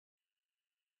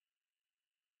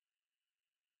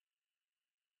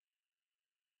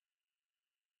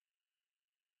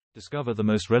Discover the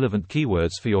most relevant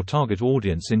keywords for your target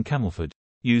audience in Camelford.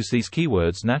 Use these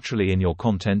keywords naturally in your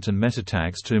content and meta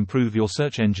tags to improve your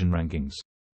search engine rankings.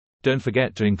 Don't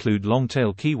forget to include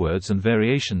long-tail keywords and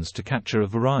variations to capture a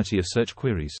variety of search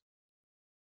queries.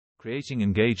 Creating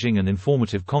engaging and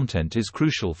informative content is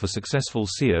crucial for successful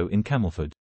SEO in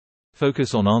Camelford.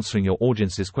 Focus on answering your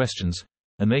audience's questions,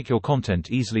 and make your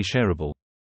content easily shareable.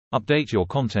 Update your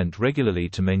content regularly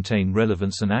to maintain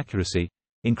relevance and accuracy,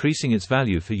 increasing its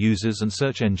value for users and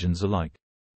search engines alike.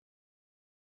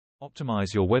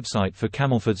 Optimize your website for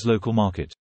Camelford's local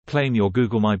market. Claim your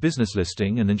Google My Business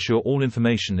listing and ensure all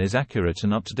information is accurate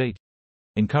and up to date.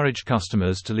 Encourage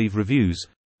customers to leave reviews,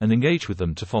 and engage with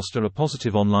them to foster a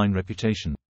positive online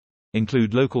reputation.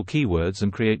 Include local keywords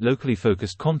and create locally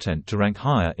focused content to rank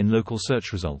higher in local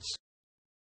search results.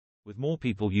 With more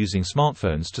people using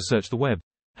smartphones to search the web,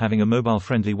 having a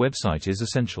mobile-friendly website is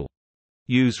essential.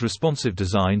 Use responsive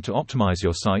design to optimize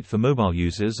your site for mobile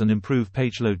users and improve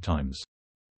page load times.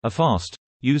 A fast,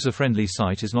 user-friendly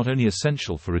site is not only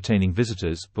essential for retaining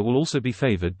visitors but will also be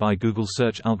favored by Google's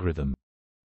search algorithm.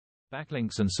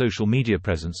 Backlinks and social media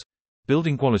presence.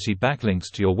 Building quality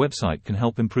backlinks to your website can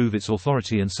help improve its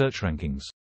authority and search rankings.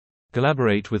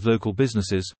 Collaborate with local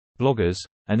businesses, bloggers,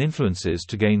 and influencers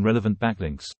to gain relevant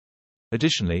backlinks.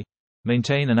 Additionally,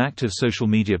 maintain an active social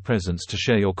media presence to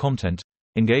share your content,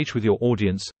 engage with your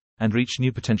audience, and reach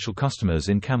new potential customers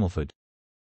in Camelford.